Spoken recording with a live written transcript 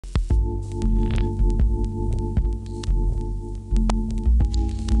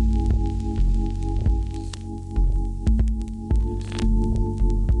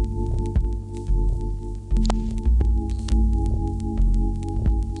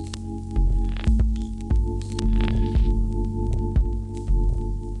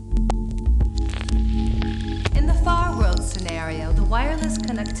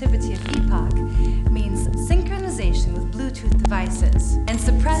Bluetooth devices and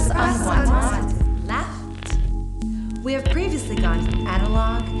suppress unwanted. Left. We have previously gone from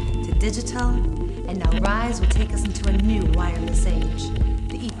analog to digital, and now Rise will take us into a new wireless age.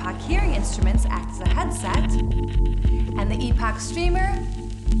 The Epoch hearing instruments act as a headset, and the Epoch streamer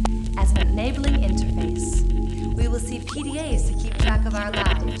as an enabling interface. We will see PDAs to keep track of our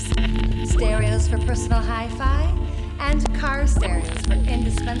lives, stereos for personal hi-fi, and car stereos for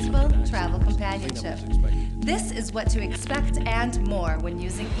indispensable travel companionship. This is what to expect and more when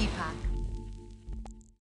using Epoch.